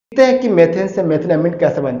देखते हैं कि मेथेन से मेथिल अमीन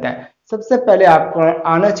कैसे बनता है। सबसे पहले आपको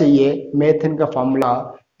आना चाहिए मेथेन का फॉर्मूला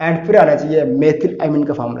एंड फिर आना चाहिए मेथिल अमीन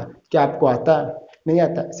का फॉर्मूला। क्या आपको आता है? नहीं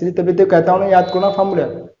आता, इसलिए तभी तो कहता हूँ ना याद करो ना फॉर्मूला।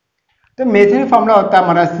 तो मेथेन फॉर्मूला होता है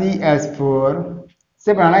हमारा CH4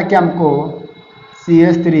 से बनाना है क्या हमको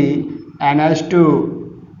CH3NH2।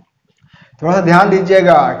 थोड़ा सा ध्यान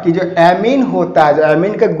दीजिएगा कि जो एमीन होता है, जो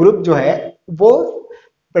एमीन का ग्रुप जो है वो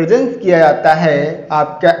प्रेजेंट किया जाता है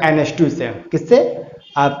आपका NH2 से। किससे?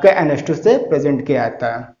 आपका NH2 से प्रेजेंट किया जाता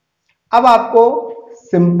है। अब आपको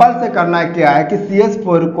सिंपल से करना क्या है कि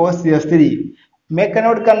CH4 को CH3 में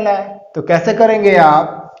कन्वर्ट करना है। तो कैसे करेंगे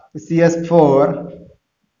आप? CH4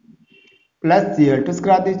 प्लस Cl2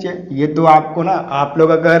 करा दीजिए। ये तो आपको ना, आप लोग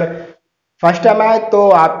अगर फर्स्ट टाइम आए तो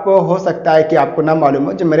आपको हो सकता है कि आपको ना मालूम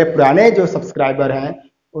हो। जो मेरे पुराने जो सब्सक्राइबर हैं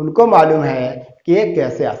उनको मालूम है कि ये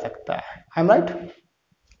कैसे आ सकता है राइट।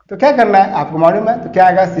 तो क्या करना है आपको मालूम है। तो क्या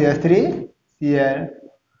आएगा CH3Cl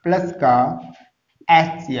प्लस का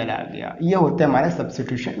HCl आ गया। ये होते हैं हमारे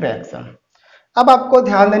सब्स्टिट्यूशन रिएक्शन। अब आपको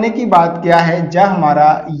ध्यान देने की बात क्या है, जब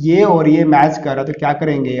हमारा ये और ये मैच कर रहा है तो क्या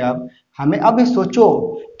करेंगे। अब हमें अभी सोचो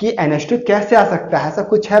कि NH2 कैसे आ सकता है। ऐसा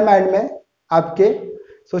कुछ है माइंड में आपके?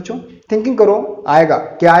 सोचो, थिंकिंग करो। आएगा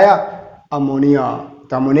क्या? आया अमोनिया।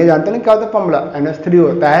 तो अमोनिया जानते हैं क्या होता है? फॉर्मूला NH3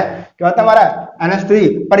 होता है। क्या होता है हमारा?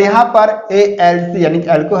 NH3। पर यहाँ पर ALC यानी कि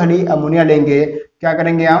अल्कोहली अमोनिया लेंगे। क्या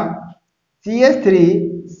करेंगे हम?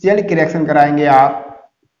 CH3Cl की रिएक्शन कराएंगे आप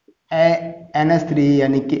NH3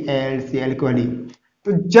 यानी कि ALC अल्कोहली।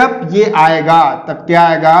 तो जब ये आएगा तब क्या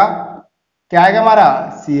आएगा? क्या आएगा हमारा?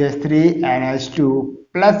 CH3NH2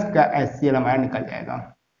 प्लस का HCl हमारा निकल जाएगा।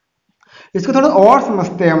 इसको थोड़ा और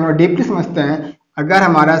समझते हैं, हम लोग डीपली समझते हैं। अगर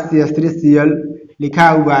हमारा CH3Cl लिखा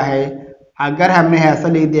हुआ है, अगर हमने ऐसा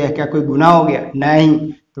लिख दिया क्या कोई गुना हो गया?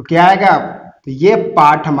 नहीं। तो क्या आएगा? तो ये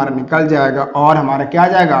पार्ट हमारा निकल जाएगा और हमारा क्या आ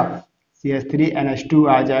जाएगा? CH3NH2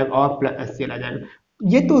 आ जाएगा और प्लस HCl आ जाएगा।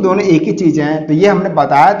 ये तो दोनों एक ही चीज हैं। तो ये हमने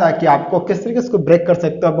बताया था कि आपको किस तरीके से इसको ब्रेक कर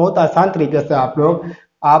सकते हो। बहुत आसान तरीके से आप लोग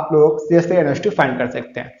CH3NH2 फाइंड कर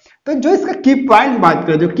सकते हैं। तो जो इसका की पॉइंट की बात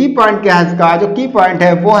करें, जो की पॉइंट क्या है इसका? जो की पॉइंट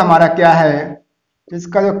है वो हमारा क्या है?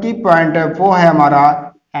 इसका जो की पॉइंट है वो है हमारा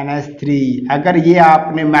NH3। अगर ये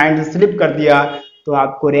आपने माइंड से स्लिप कर दिया तो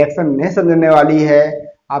आपको रिएक्शन नहीं समझने वाली है।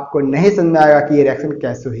 आपको नहीं समझ में आएगा कि ये रिएक्शन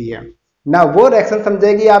कैसे हुई है। ना वो रिएक्शन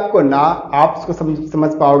समझेगी आपको, ना आप उसको समझ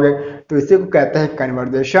पाओगे। तो इसी को कहते हैं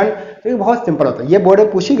कन्वर्जेशन। तो ये बहुत सिंपल होता है। ये बोर्ड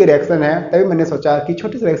में पूछी गई रिएक्शन है, तभी मैंने सोचा कि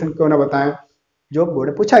छोटी सी रिएक्शन क्यों ना बताएं जो बोर्ड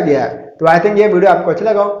में पूछा गया है। तो आई थिंक ये वीडियो आपको अच्छा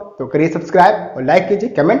लगा हो तो करिए सब्सक्राइब और लाइक कीजिए।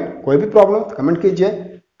 कमेंट, कोई भी प्रॉब्लम तो कमेंट कीजिए।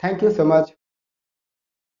 Thank you so much.